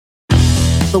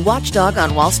The Watchdog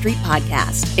on Wall Street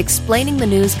podcast, explaining the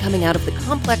news coming out of the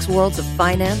complex worlds of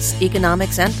finance,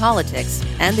 economics, and politics,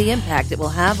 and the impact it will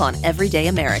have on everyday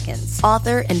Americans.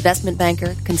 Author, investment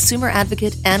banker, consumer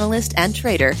advocate, analyst, and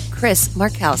trader, Chris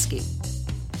Markowski.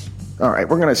 All right,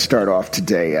 we're going to start off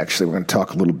today. Actually, we're going to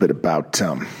talk a little bit about,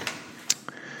 we're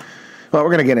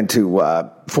going to get into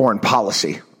foreign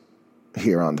policy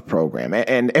here on the program.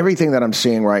 And everything that I'm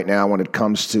seeing right now when it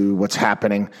comes to what's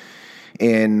happening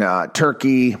in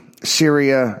Turkey,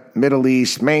 Syria, Middle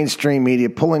East, mainstream media,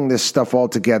 pulling this stuff all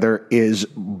together is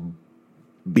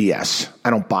BS. I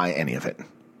don't buy any of it.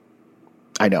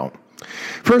 I don't.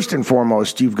 First and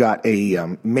foremost, you've got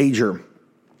a major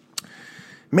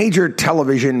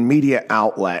television media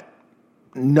outlet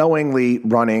knowingly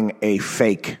running a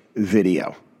fake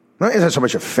video. It's not so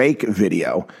much a fake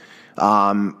video.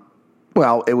 It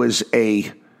was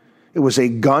a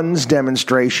guns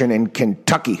demonstration in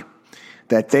Kentucky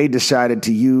that they decided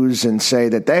to use and say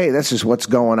that, hey, this is what's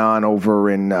going on over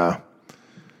in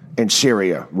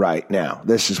Syria right now.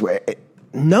 This is where,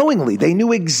 knowingly, they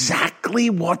knew exactly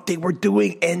what they were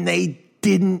doing and they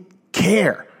didn't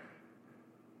care.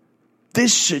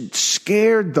 This should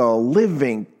scare the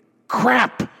living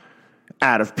crap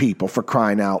out of people, for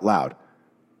crying out loud.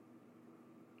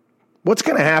 What's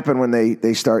going to happen when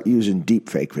they start using deep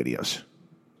fake videos?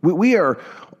 We are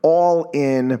all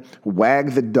in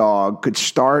wag the dog, could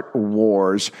start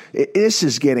wars. This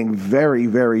is getting very,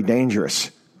 very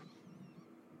dangerous.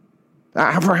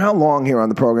 For how long here on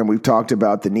the program we've talked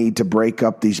about the need to break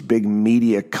up these big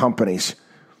media companies?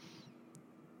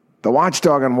 The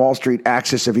Watchdog on Wall Street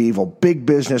axis of evil, big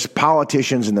business,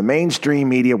 politicians, and the mainstream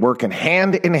media working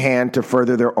hand in hand to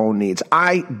further their own needs.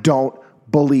 I don't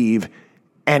believe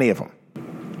any of them.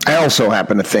 I also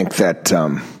happen to think that,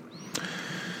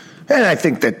 and I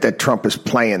think that Trump is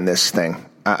playing this thing.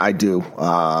 I do.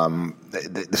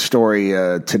 The story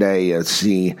today,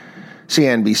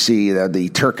 CNBC, the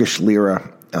Turkish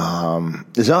lira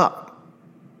is up.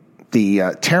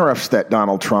 The tariffs that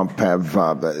Donald Trump have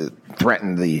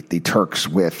threatened the Turks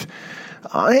with,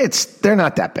 they're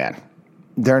not that bad.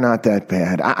 They're not that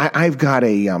bad. I've got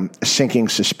a sinking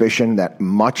suspicion that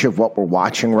much of what we're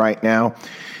watching right now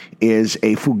is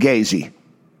a fugazi.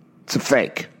 It's a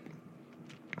fake.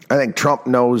 I think Trump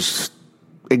knows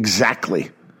exactly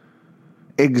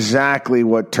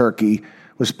what Turkey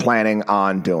was planning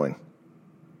on doing.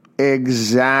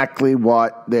 Exactly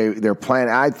what they're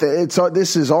planning.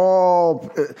 This is all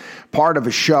part of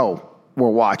a show we're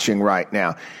watching right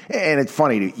now. And it's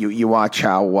funny, you watch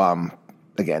how,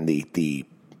 again, the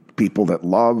people that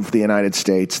love the United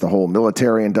States, the whole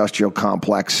military-industrial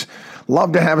complex,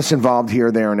 love to have us involved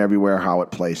here, there, and everywhere, how it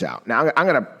plays out. Now, I'm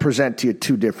going to present to you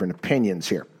two different opinions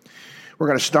here. We're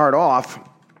going to start off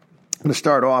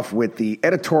with the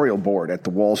editorial board at the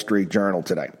Wall Street Journal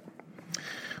today.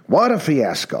 What a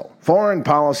fiasco. Foreign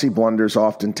policy blunders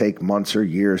often take months or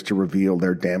years to reveal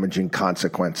their damaging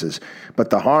consequences,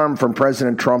 but the harm from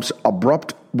President Trump's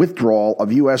abrupt withdrawal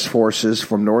of U.S. forces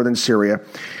from northern Syria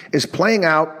is playing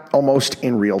out almost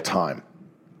in real time.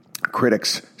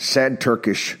 Critics said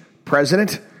Turkish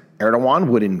President Erdogan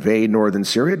would invade northern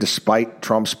Syria despite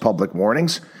Trump's public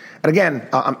warnings. And again,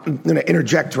 I'm going to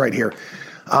interject right here.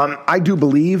 I do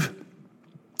believe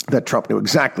that Trump knew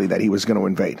exactly that he was going to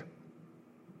invade.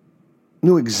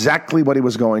 Knew exactly what he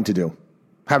was going to do.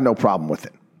 Have no problem with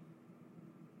it.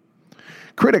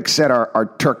 Critics said our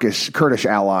Kurdish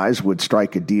allies would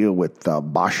strike a deal with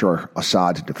Bashar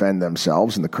Assad to defend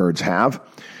themselves, and the Kurds have.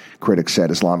 Critics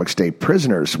said Islamic State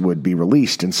prisoners would be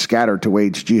released and scattered to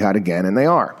wage jihad again, and they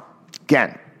are.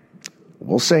 Again,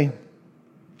 we'll see.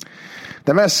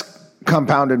 The mess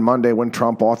compounded Monday when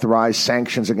Trump authorized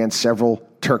sanctions against several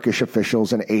Turkish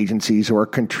officials and agencies who are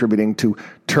contributing to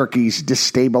Turkey's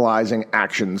destabilizing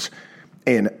actions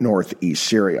in northeast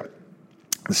Syria.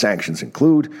 The sanctions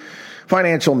include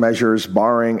financial measures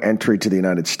barring entry to the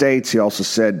United States. He also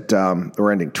said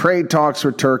we're ending trade talks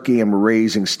with Turkey and we're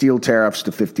raising steel tariffs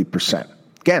to 50%.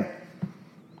 Again,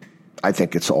 I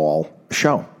think it's all a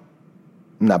show.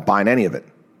 I'm not buying any of it.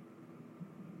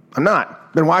 I'm not.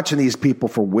 Been watching these people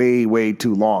for way, way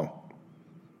too long. I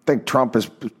think Trump is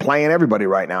playing everybody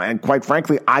right now. And quite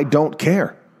frankly, I don't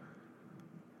care.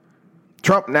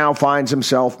 Trump now finds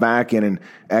himself back in an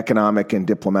economic and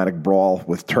diplomatic brawl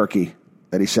with Turkey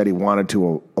that he said he wanted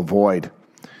to avoid.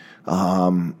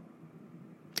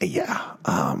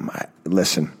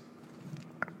 Listen,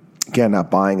 again,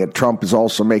 not buying it. Trump is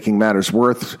also making matters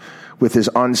worse with his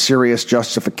unserious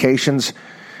justifications.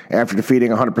 After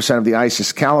defeating 100% of the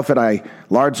ISIS caliphate, I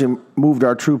largely moved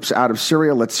our troops out of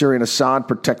Syria, let Syria and Assad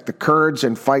protect the Kurds,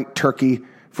 and fight Turkey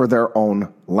for their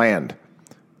own land.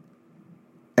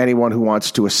 Anyone who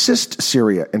wants to assist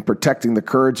Syria in protecting the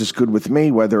Kurds is good with me,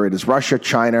 whether it is Russia,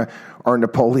 China, or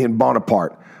Napoleon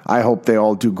Bonaparte. I hope they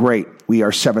all do great. We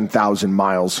are 7,000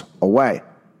 miles away.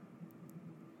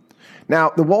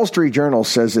 Now, the Wall Street Journal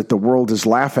says that the world is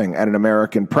laughing at an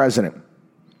American president.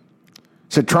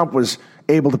 Said Trump was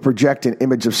able to project an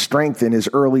image of strength in his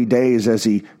early days as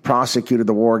he prosecuted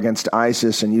the war against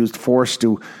ISIS and used force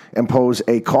to impose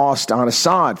a cost on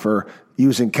Assad for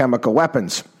using chemical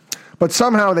weapons. But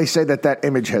somehow they say that that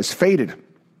image has faded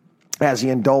as he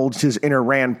indulged his inner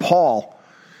Rand Paul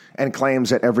and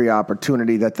claims at every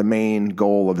opportunity that the main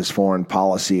goal of his foreign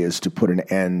policy is to put an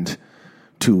end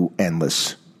to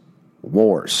endless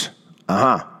wars.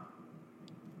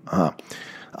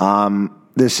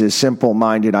 This is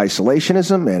simple-minded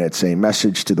isolationism, and it's a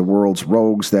message to the world's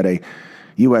rogues that a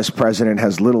U.S. president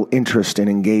has little interest in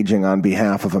engaging on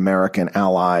behalf of American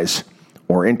allies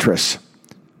or interests.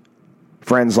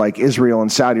 Friends like Israel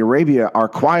and Saudi Arabia are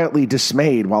quietly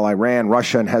dismayed, while Iran,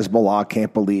 Russia, and Hezbollah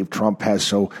can't believe Trump has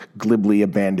so glibly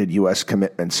abandoned U.S.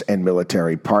 commitments and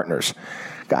military partners.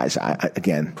 Guys,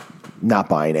 again, not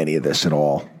buying any of this at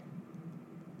all.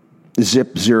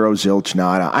 Zip, zero, zilch,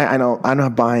 nada. I'm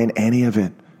not buying any of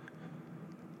it.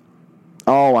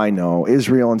 Oh, I know.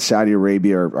 Israel and Saudi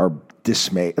Arabia are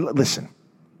dismayed. Listen.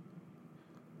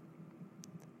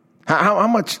 How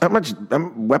much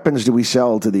weapons do we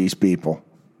sell to these people?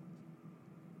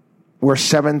 We're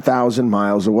 7,000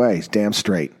 miles away. It's damn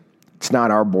straight. It's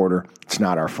not our border. It's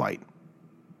not our fight.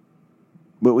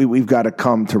 But we've got to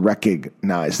come to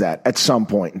recognize that at some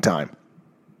point in time.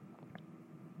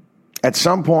 At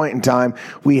some point in time,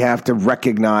 we have to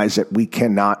recognize that we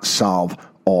cannot solve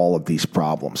all of these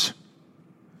problems.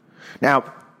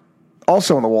 Now,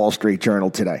 also in the Wall Street Journal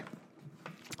today,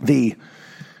 the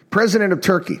president of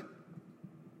Turkey,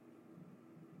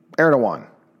 Erdogan,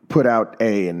 put out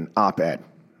an op-ed,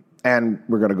 and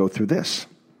we're going to go through this.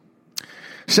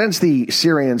 Since the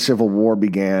Syrian civil war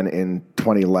began in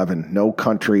 2011, no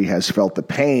country has felt the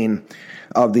pain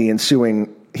of the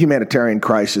ensuing humanitarian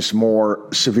crisis more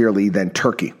severely than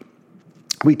Turkey.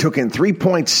 We took in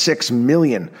 3.6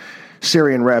 million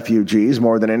Syrian refugees,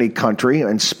 more than any country,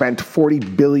 and spent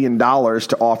 $40 billion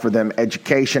to offer them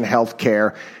education, health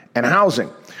care, and housing.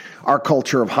 Our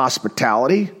culture of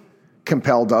hospitality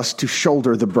compelled us to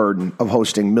shoulder the burden of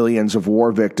hosting millions of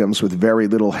war victims with very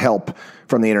little help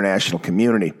from the international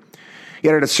community.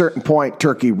 Yet at a certain point,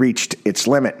 Turkey reached its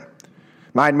limit.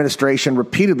 My administration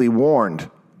repeatedly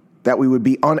warned that we would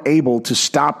be unable to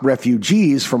stop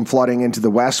refugees from flooding into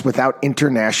the West without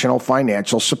international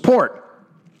financial support.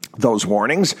 Those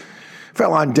warnings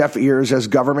fell on deaf ears as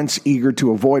governments eager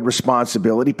to avoid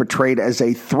responsibility portrayed as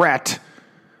a threat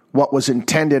what was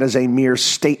intended as a mere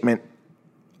statement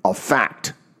of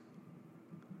fact.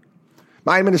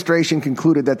 My administration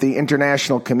concluded that the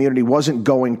international community wasn't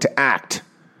going to act,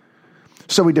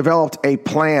 so we developed a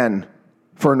plan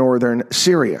for northern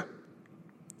Syria.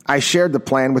 I shared the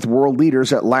plan with world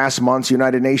leaders at last month's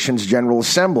United Nations General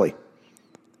Assembly.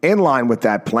 In line with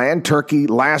that plan, Turkey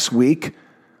last week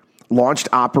launched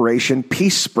Operation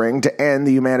Peace Spring to end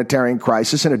the humanitarian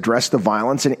crisis and address the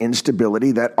violence and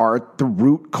instability that are the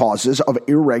root causes of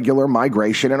irregular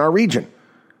migration in our region.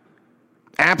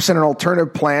 Absent an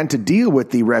alternative plan to deal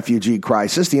with the refugee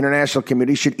crisis, the international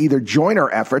community should either join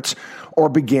our efforts or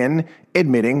begin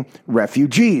admitting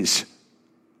refugees.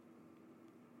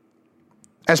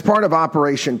 As part of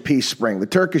Operation Peace Spring, the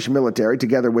Turkish military,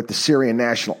 together with the Syrian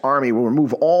National Army, will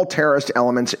remove all terrorist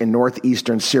elements in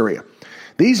northeastern Syria.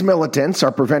 These militants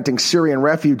are preventing Syrian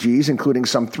refugees, including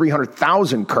some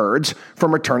 300,000 Kurds,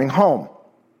 from returning home.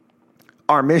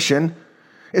 Our mission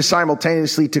is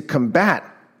simultaneously to combat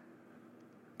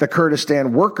the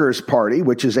Kurdistan Workers' Party,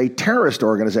 which is a terrorist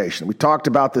organization. We talked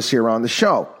about this here on the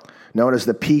show, known as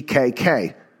the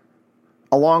PKK,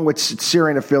 along with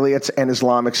Syrian affiliates and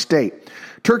Islamic State.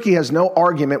 Turkey has no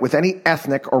argument with any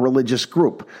ethnic or religious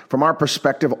group. From our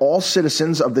perspective, all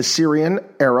citizens of the Syrian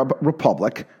Arab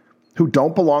Republic who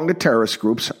don't belong to terrorist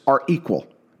groups are equal.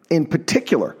 In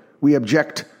particular, we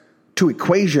object to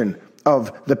equation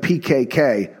of the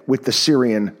PKK with the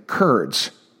Syrian Kurds.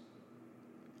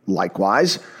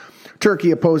 Likewise,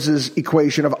 Turkey opposes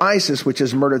equation of ISIS, which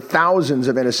has murdered thousands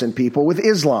of innocent people, with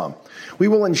Islam. We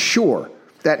will ensure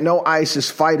that no ISIS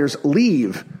fighters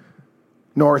leave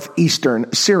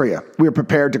northeastern Syria. We are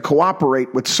prepared to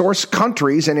cooperate with source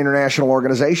countries and international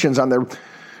organizations on the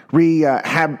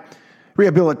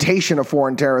rehabilitation of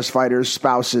foreign terrorist fighters,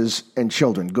 spouses, and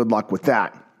children. Good luck with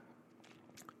that.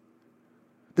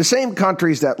 The same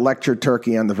countries that lectured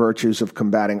Turkey on the virtues of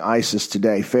combating ISIS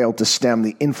today failed to stem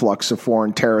the influx of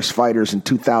foreign terrorist fighters in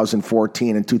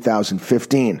 2014 and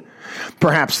 2015.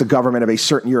 Perhaps the government of a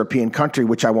certain European country,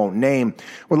 which I won't name,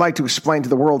 would like to explain to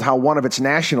the world how one of its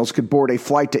nationals could board a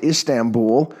flight to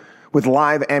Istanbul with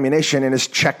live ammunition in his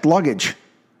checked luggage.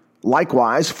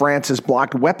 Likewise, France has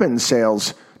blocked weapons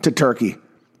sales to Turkey.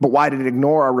 But why did it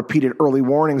ignore our repeated early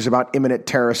warnings about imminent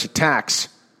terrorist attacks?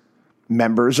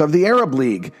 Members of the Arab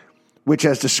League, which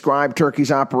has described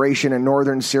Turkey's operation in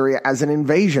northern Syria as an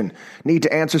invasion, need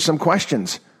to answer some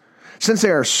questions. Since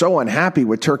they are so unhappy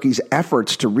with Turkey's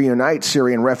efforts to reunite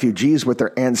Syrian refugees with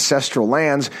their ancestral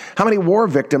lands, how many war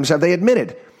victims have they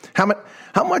admitted? How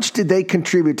much did they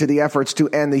contribute to the efforts to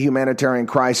end the humanitarian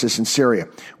crisis in Syria?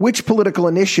 Which political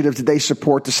initiative did they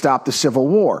support to stop the civil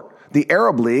war? The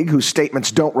Arab League, whose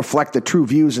statements don't reflect the true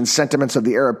views and sentiments of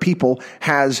the Arab people,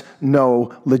 has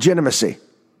no legitimacy.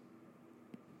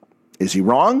 Is he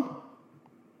wrong?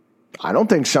 I don't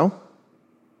think so.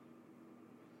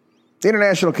 The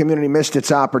international community missed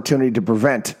its opportunity to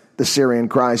prevent the Syrian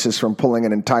crisis from pulling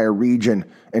an entire region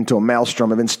into a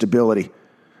maelstrom of instability.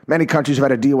 Many countries have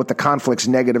had to deal with the conflict's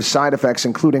negative side effects,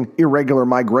 including irregular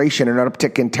migration and an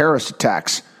uptick in terrorist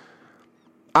attacks.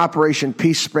 Operation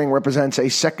Peace Spring represents a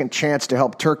second chance to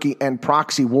help Turkey end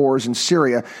proxy wars in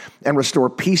Syria and restore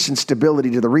peace and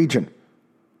stability to the region.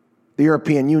 The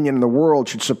European Union and the world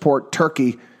should support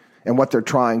Turkey and what they're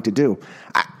trying to do.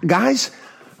 Guys,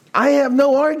 I have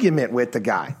no argument with the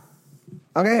guy.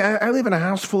 Okay, I live in a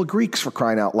house full of Greeks, for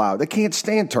crying out loud. They can't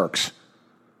stand Turks.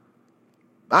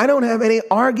 I don't have any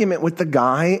argument with the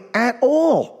guy at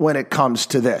all when it comes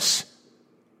to this.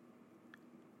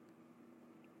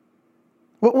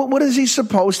 What is he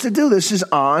supposed to do? This is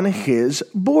on his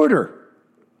border.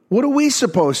 What are we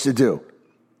supposed to do?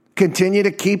 Continue to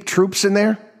keep troops in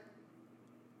there?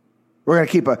 We're going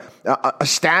to keep a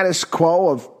status quo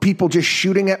of people just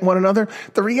shooting at one another?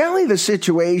 The reality of the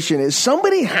situation is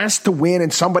somebody has to win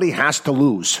and somebody has to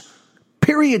lose.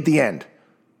 Period. The end.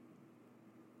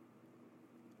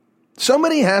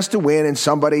 Somebody has to win and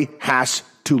somebody has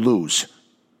to lose.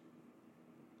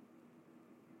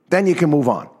 Then you can move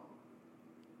on.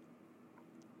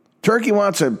 Turkey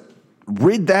wants to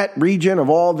rid that region of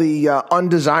all the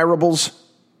undesirables.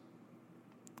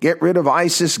 Get rid of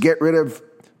ISIS. Get rid of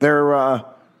their,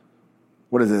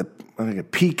 what is it? I think a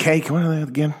PK. What are they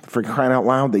again? For crying out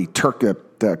loud. The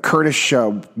Kurdish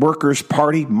Workers'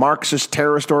 Party, Marxist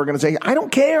terrorist organization. I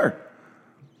don't care.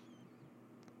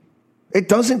 It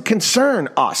doesn't concern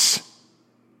us.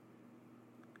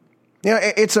 You know,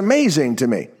 it's amazing to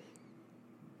me.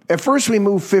 At first we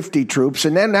moved 50 troops,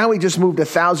 and then now we just moved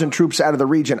 1,000 troops out of the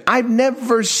region. I've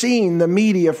never seen the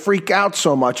media freak out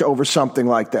so much over something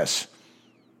like this.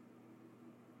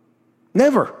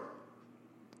 Never.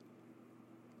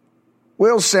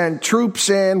 We'll send troops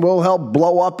in, we'll help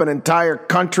blow up an entire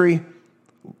country,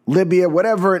 Libya,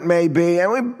 whatever it may be,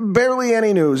 and we barely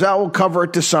any news. I will cover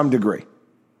it to some degree.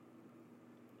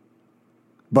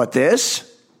 But this?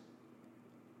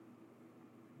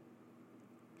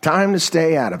 Time to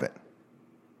stay out of it.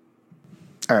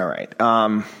 All right.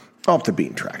 Off the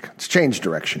beaten track. Let's change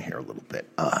direction here a little bit.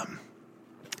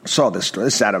 Saw this story.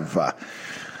 This is out of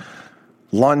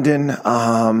London.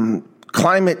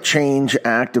 Climate change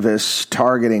activists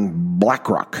targeting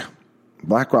BlackRock.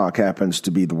 BlackRock happens to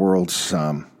be the world's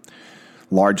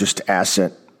largest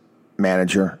asset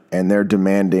manager, and they're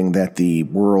demanding that the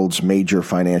world's major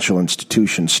financial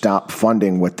institutions stop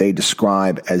funding what they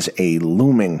describe as a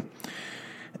looming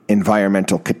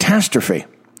environmental catastrophe.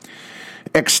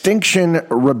 Extinction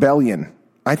Rebellion.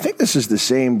 I think this is the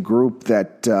same group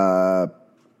that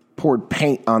poured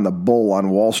paint on the bull on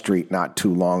Wall Street not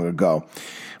too long ago.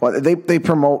 Well, they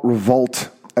promote revolt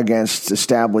against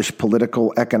established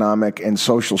political, economic, and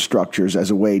social structures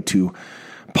as a way to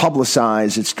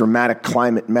publicize its dramatic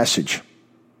climate message.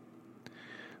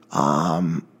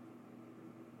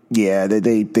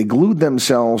 They glued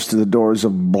themselves to the doors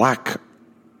of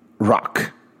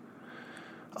BlackRock.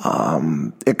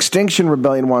 Extinction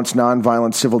Rebellion wants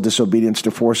nonviolent civil disobedience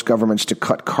to force governments to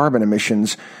cut carbon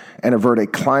emissions and avert a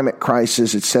climate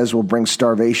crisis it says will bring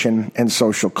starvation and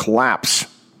social collapse.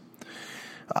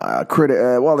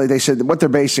 They said what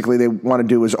they want to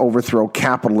do is overthrow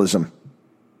capitalism.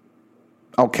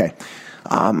 Okay.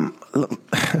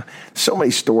 So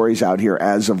many stories out here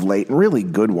as of late, and really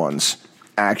good ones,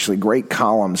 actually. Great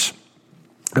columns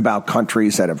about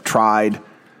countries that have tried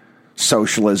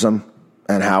socialism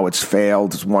and how it's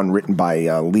failed. There's one written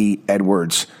by Lee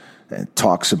Edwards that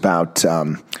talks about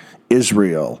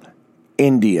Israel,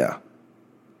 India,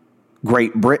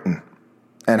 Great Britain,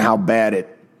 and how bad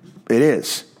It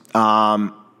is.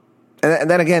 And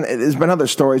then again, there's been other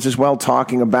stories as well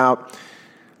talking about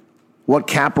what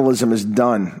capitalism has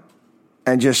done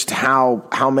and just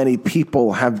how many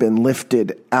people have been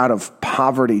lifted out of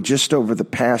poverty just over the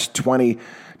past 20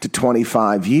 to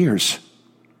 25 years.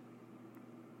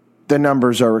 The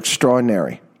numbers are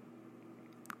extraordinary.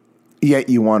 Yet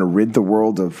you want to rid the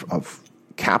world of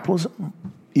capitalism?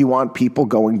 You want people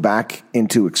going back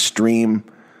into extreme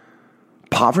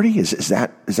poverty? Is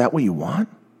that what you want?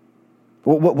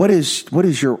 What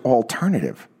is your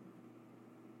alternative?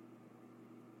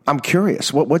 I'm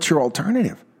curious. What's your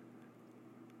alternative?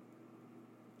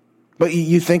 But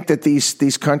you think that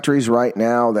these countries right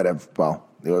now that have, well,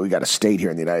 we got a state here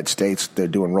in the United States, they're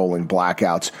doing rolling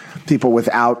blackouts. People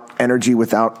without energy,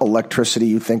 without electricity,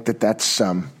 you think that's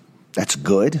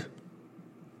good?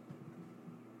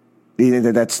 You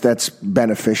think that's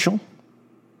beneficial?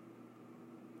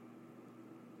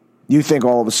 You think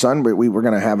all of a sudden we're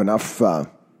going to have enough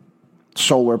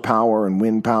solar power and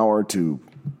wind power to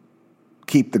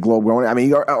keep the globe going? I mean,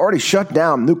 you already shut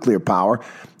down nuclear power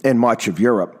in much of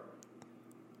Europe.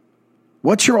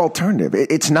 What's your alternative?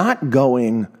 It's not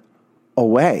going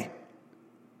away.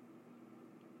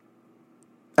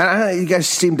 And you guys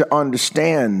seem to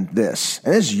understand this.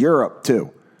 And this is Europe,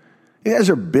 too. You guys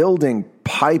are building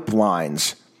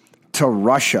pipelines to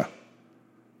Russia.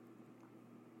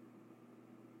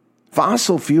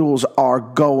 Fossil fuels are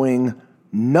going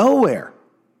nowhere.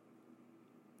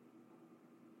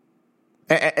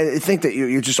 And think that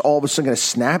you're just all of a sudden going to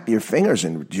snap your fingers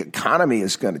and the economy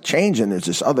is going to change and there's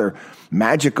this other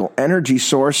magical energy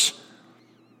source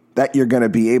that you're going to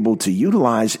be able to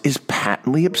utilize is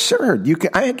patently absurd. You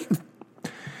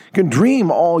can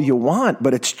dream all you want,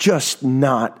 but it's just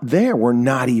not there. We're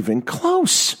not even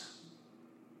close.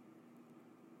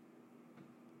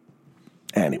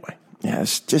 Anyway, yeah,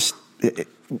 it's just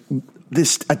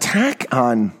this attack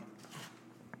on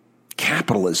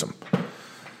capitalism.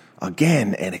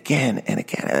 Again and again and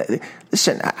again.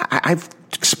 Listen, I've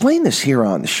explained this here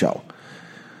on the show.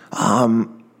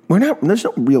 There's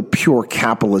no real pure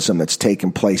capitalism that's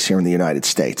taken place here in the United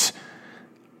States.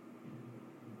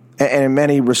 And in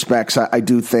many respects, I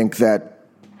do think that,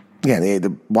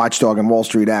 the watchdog and Wall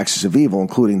Street axis of evil,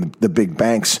 including the big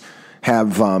banks,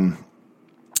 have,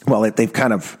 they've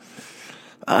kind of,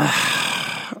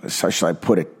 how shall I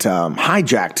put it,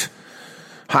 hijacked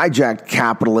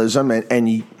capitalism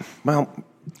and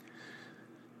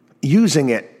using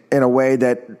it in a way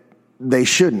that they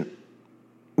shouldn't.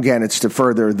 Again, it's to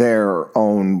further their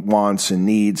own wants and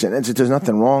needs. And there's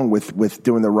nothing wrong with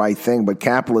doing the right thing, but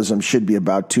capitalism should be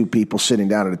about two people sitting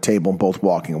down at a table and both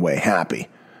walking away happy.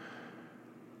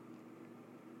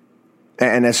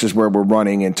 And this is where we're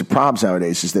running into problems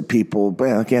nowadays, is that people,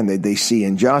 again, they see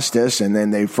injustice, and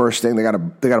then first thing they got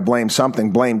to blame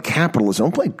something, blame capitalism.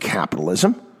 Don't blame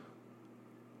capitalism.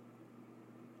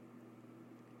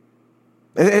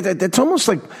 It's almost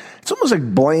like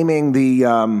blaming the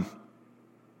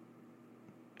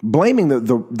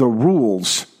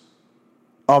rules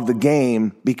of the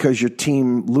game because your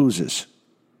team loses.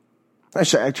 I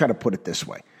try to put it this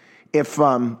way: if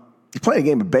you play a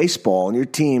game of baseball and your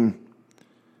team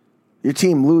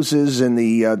loses in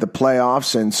the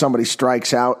playoffs and somebody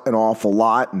strikes out an awful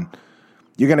lot, and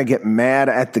you're going to get mad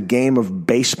at the game of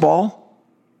baseball.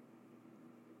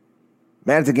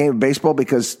 Mad at the game of baseball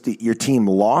because your team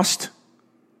lost?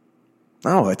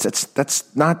 No,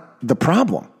 that's not the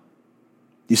problem.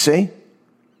 You see?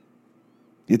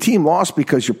 Your team lost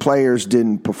because your players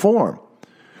didn't perform.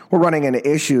 We're running into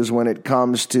issues when it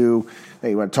comes to,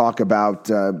 you want to talk about,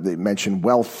 they mentioned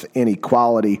wealth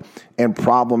inequality and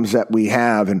problems that we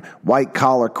have and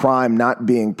white-collar crime not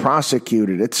being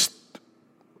prosecuted.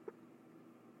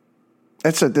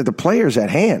 The players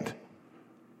at hand.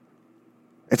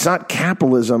 It's not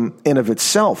capitalism in of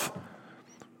itself,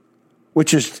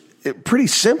 which is pretty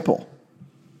simple.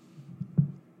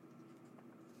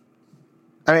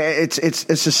 I mean, it's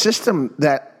a system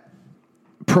that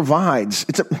provides.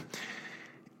 It's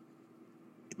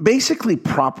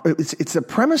a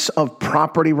premise of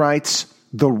property rights,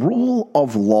 the rule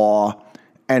of law,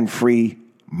 and free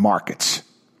markets,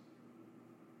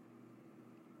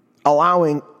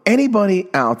 allowing anybody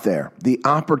out there the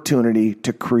opportunity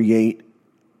to create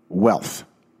wealth.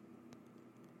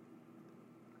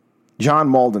 John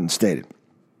Malden stated,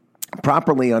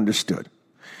 properly understood,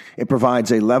 it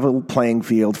provides a level playing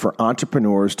field for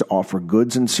entrepreneurs to offer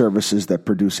goods and services that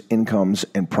produce incomes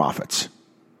and profits.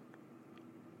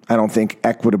 I don't think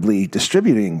equitably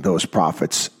distributing those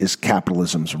profits is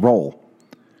capitalism's role.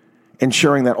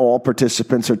 Ensuring that all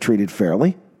participants are treated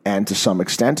fairly and, to some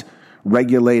extent,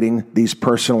 regulating these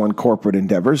personal and corporate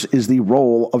endeavors is the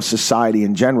role of society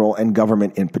in general and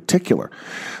government in particular.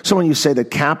 So when you say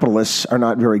that capitalists are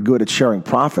not very good at sharing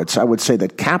profits, I would say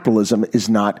that capitalism is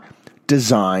not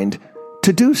designed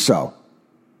to do so.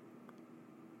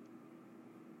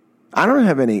 I don't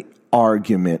have any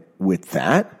argument with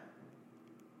that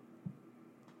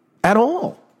at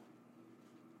all.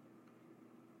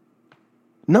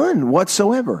 None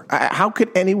whatsoever. How could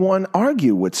anyone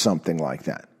argue with something like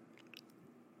that?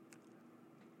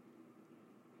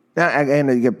 Now, and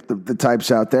you get the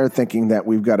types out there thinking that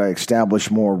we've got to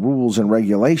establish more rules and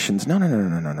regulations. No.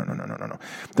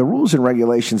 The rules and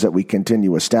regulations that we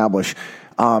continue to establish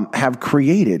have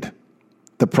created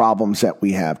the problems that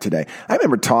we have today. I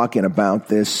remember talking about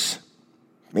this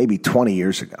maybe 20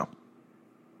 years ago.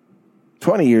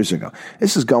 20 years ago.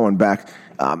 This is going back.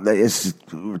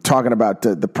 We're talking about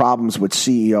the problems with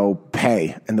CEO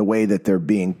pay and the way that they're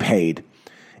being paid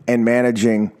and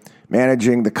managing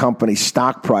the company's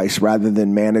stock price rather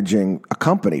than managing a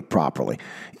company properly.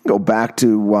 You can go back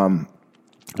to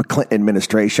the Clinton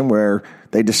administration where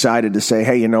they decided to say,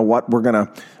 hey, you know what? We're going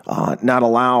to not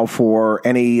allow for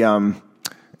any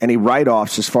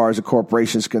write-offs as far as a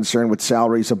corporation is concerned with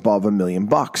salaries above $1 million.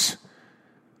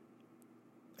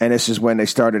 And this is when they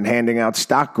started handing out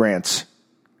stock grants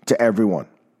to everyone.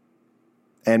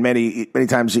 And many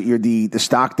times the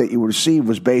stock that you receive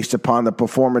was based upon the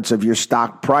performance of your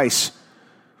stock price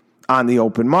on the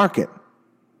open market.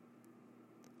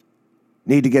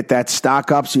 Need to get that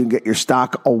stock up so you can get your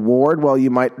stock award? Well, you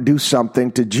might do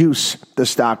something to juice the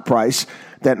stock price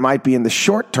that might be in the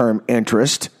short-term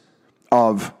interest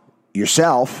of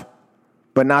yourself,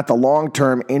 but not the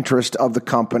long-term interest of the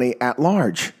company at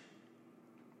large.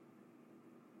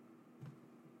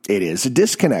 It is a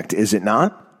disconnect, is it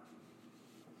not?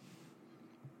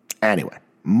 Anyway,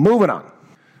 moving on.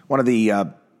 One of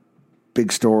the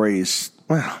big stories,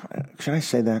 well, should I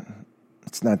say that?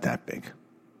 It's not that big.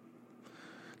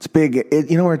 It's big.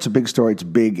 You know where it's a big story? It's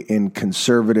big in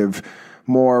conservative,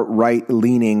 more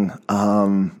right-leaning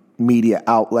media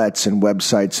outlets and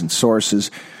websites and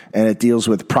sources, and it deals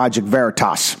with Project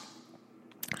Veritas.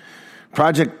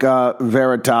 Project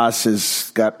Veritas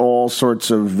has got all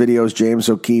sorts of videos. James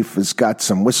O'Keefe has got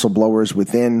some whistleblowers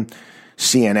within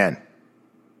CNN.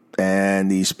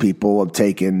 And these people have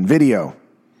taken video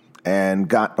and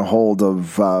gotten a hold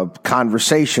of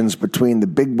conversations between the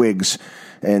bigwigs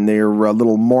and their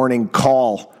little morning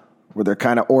call where they're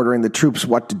kind of ordering the troops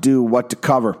what to do, what to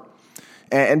cover.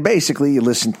 And basically you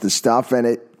listen to the stuff and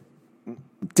it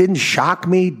didn't shock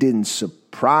me, didn't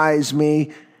surprise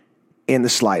me in the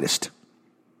slightest.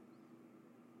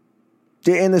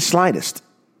 In the slightest.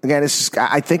 Again,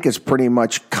 I think it's pretty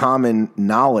much common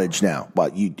knowledge now.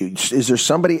 But is there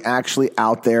somebody actually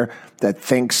out there that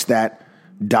thinks that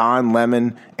Don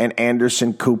Lemon and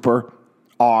Anderson Cooper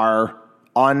are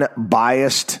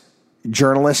unbiased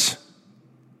journalists?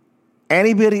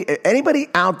 Anybody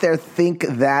out there think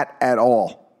that at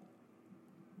all?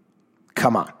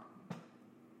 Come on.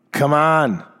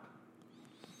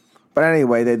 But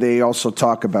anyway, they also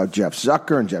talk about Jeff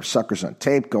Zucker, and Jeff Zucker's on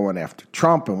tape going after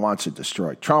Trump and wants to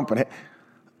destroy Trump.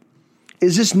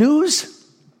 Is this news?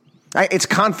 It's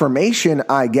confirmation,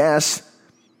 I guess.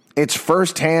 It's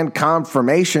firsthand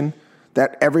confirmation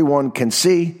that everyone can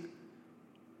see.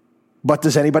 But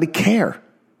does anybody care?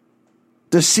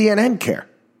 Does CNN care?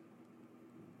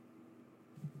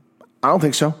 I don't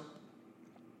think so. I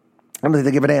don't think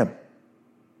they give a damn.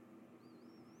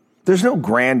 There's no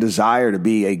grand desire to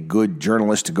be a good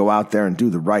journalist to go out there and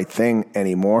do the right thing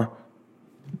anymore.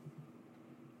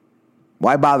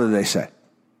 Why bother, they say?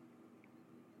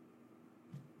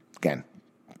 Again,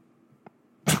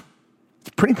 it's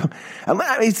pretty.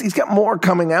 He's got more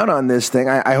coming out on this thing.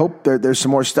 I hope there's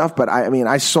some more stuff, but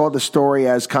I saw the story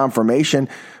as confirmation,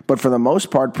 but for the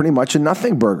most part, pretty much a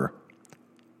nothing burger.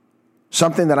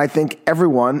 Something that I think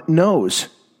everyone knows.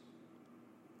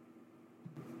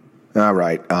 All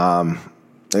right.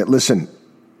 Listen,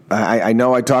 I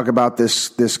know I talk about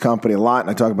this company a lot, and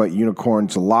I talk about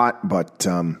unicorns a lot, but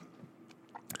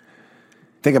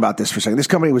think about this for a second. This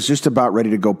company was just about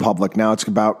ready to go public. Now it's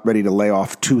about ready to lay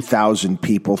off 2,000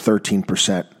 people,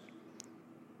 13%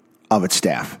 of its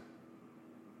staff.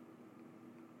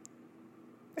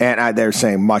 And they're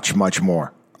saying much, much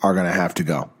more are going to have to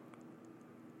go.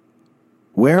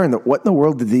 What in the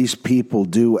world did these people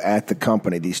do at the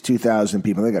company? These 2,000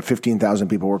 people, they got 15,000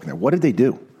 people working there. What did they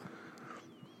do?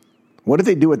 What did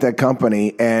they do at that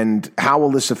company, and how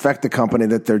will this affect the company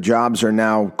that their jobs are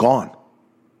now gone?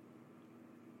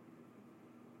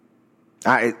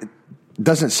 It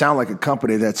doesn't sound like a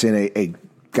company that's in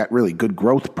got really good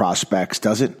growth prospects,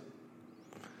 does it?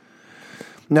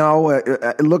 No,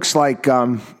 it looks like.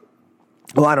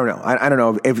 Well, I don't know. I don't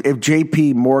know if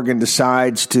J.P. Morgan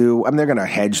decides to. They're going to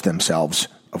hedge themselves,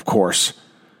 of course.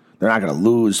 They're not going to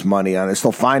lose money on this.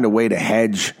 They'll find a way to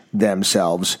hedge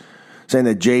themselves, saying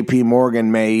that J.P.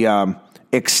 Morgan may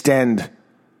extend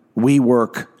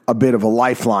WeWork a bit of a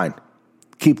lifeline,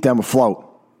 keep them afloat.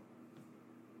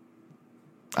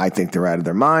 I think they're out of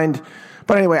their mind.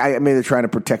 But anyway, they're trying to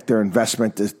protect their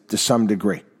investment to some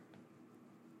degree.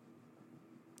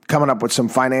 Coming up with some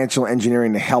financial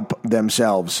engineering to help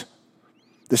themselves.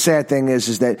 The sad thing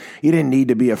is that you didn't need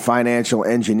to be a financial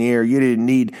engineer. You didn't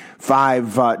need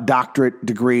 5 doctorate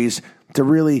degrees to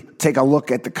really take a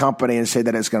look at the company and say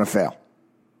that it's going to fail.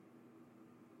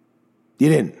 You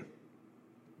didn't.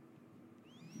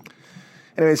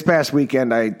 Anyway, this past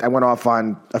weekend, I went off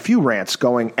on a few rants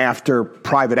going after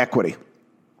private equity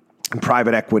and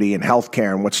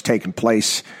healthcare and what's taken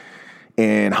place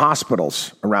in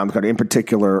hospitals around the country, in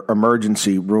particular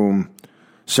emergency room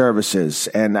services.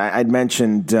 And I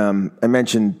mentioned on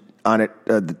it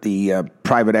the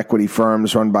private equity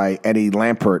firms run by Eddie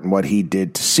Lampert and what he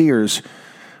did to Sears.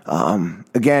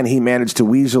 Again, he managed to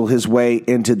weasel his way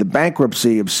into the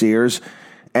bankruptcy of Sears.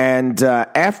 And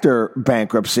after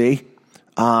bankruptcy,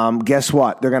 guess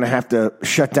what? They're going to have to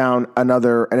shut down an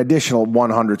additional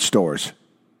 100 stores.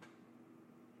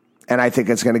 And I think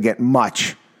it's going to get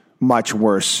much, much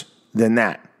worse than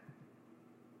that.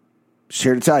 Just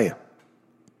here to tell you.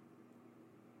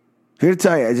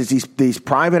 It's these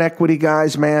private equity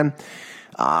guys, man.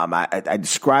 I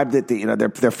described it.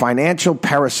 They're financial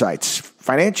parasites,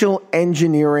 financial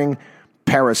engineering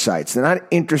parasites. They're not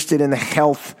interested in the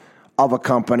health of a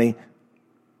company.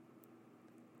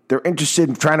 They're interested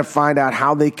in trying to find out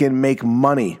how they can make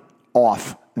money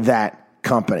off that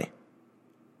company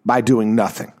by doing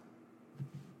nothing.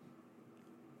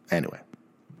 Anyway,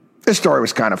 this story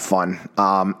was kind of fun,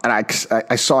 and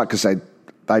I saw it because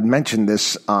I mentioned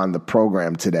this on the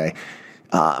program today.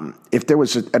 If there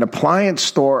was an appliance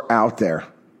store out there,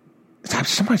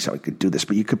 somebody said we could do this,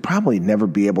 but you could probably never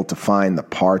be able to find the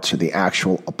parts or the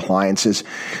actual appliances.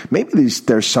 Maybe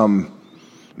there's some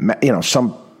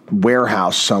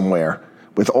warehouse somewhere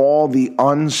with all the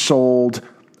unsold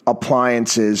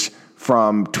appliances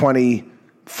from 20,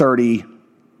 30,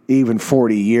 even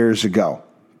 40 years ago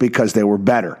because they were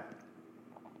better.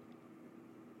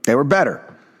 They were better.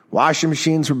 Washing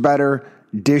machines were better.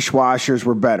 Dishwashers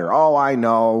were better. Oh, I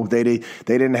know. They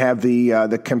didn't have the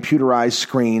computerized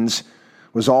screens. It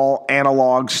was all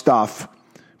analog stuff.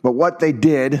 But what they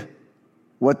did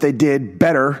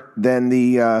better than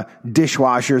the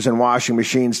dishwashers and washing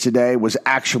machines today was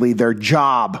actually their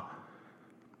job,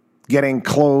 getting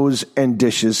clothes and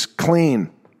dishes clean.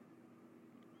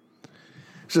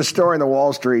 There's a story in the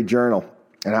Wall Street Journal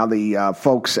and how the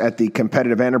folks at the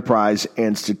Competitive Enterprise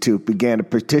Institute began a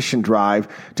petition drive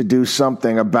to do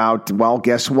something about, well,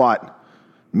 guess what?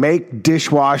 Make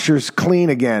dishwashers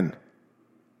clean again.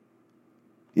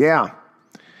 Yeah.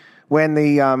 When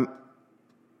the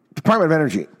Department of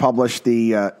Energy published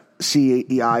the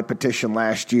CEI petition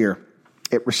last year,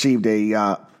 it received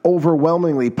a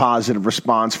overwhelmingly positive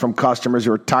response from customers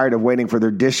who are tired of waiting for their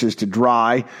dishes to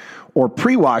dry or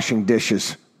pre-washing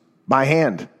dishes by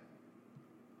hand.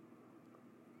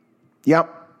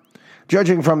 Yep.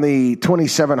 Judging from the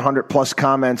 2,700 plus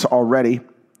comments already,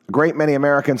 a great many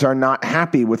Americans are not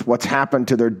happy with what's happened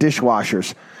to their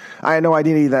dishwashers. I had no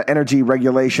idea that energy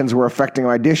regulations were affecting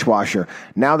my dishwasher.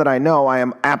 Now that I know, I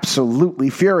am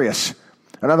absolutely furious.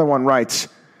 Another one writes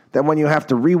that when you have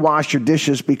to rewash your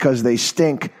dishes because they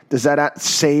stink, does that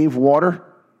save water?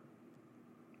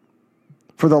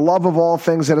 For the love of all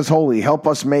things that is holy, help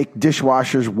us make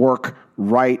dishwashers work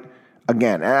right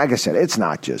again. And like I said, it's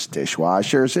not just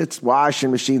dishwashers. It's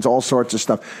washing machines, all sorts of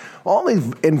stuff. All these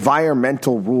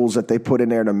environmental rules that they put in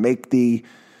there to make the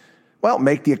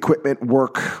equipment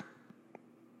work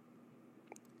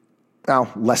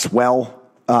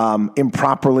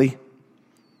improperly.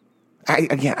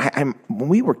 When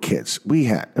we were kids,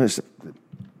 it was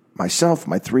myself,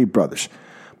 my 3 brothers,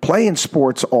 playing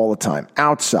sports all the time,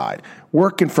 outside,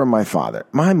 working for my father.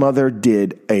 My mother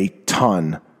did a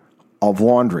ton of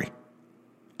laundry.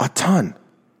 A ton.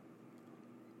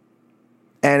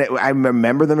 And I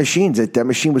remember the machines. That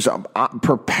machine was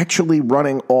perpetually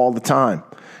running all the time.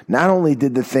 Not only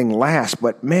did the thing last,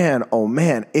 but man, oh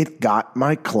man, it got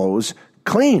my clothes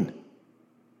clean.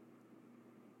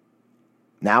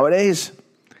 Nowadays,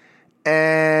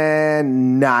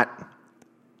 and not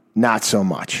so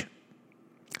much.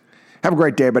 Have a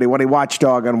great day, buddy.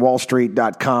 Watchdog on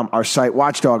our site,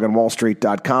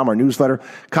 watchdogonwallstreet.com, our newsletter,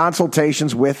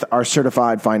 consultations with our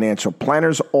certified financial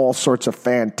planners, all sorts of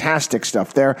fantastic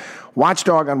stuff there.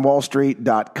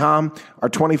 Watchdogonwallstreet.com, our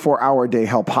 24-hour day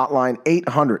help hotline,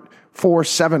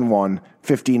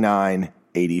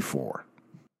 800-471-5984.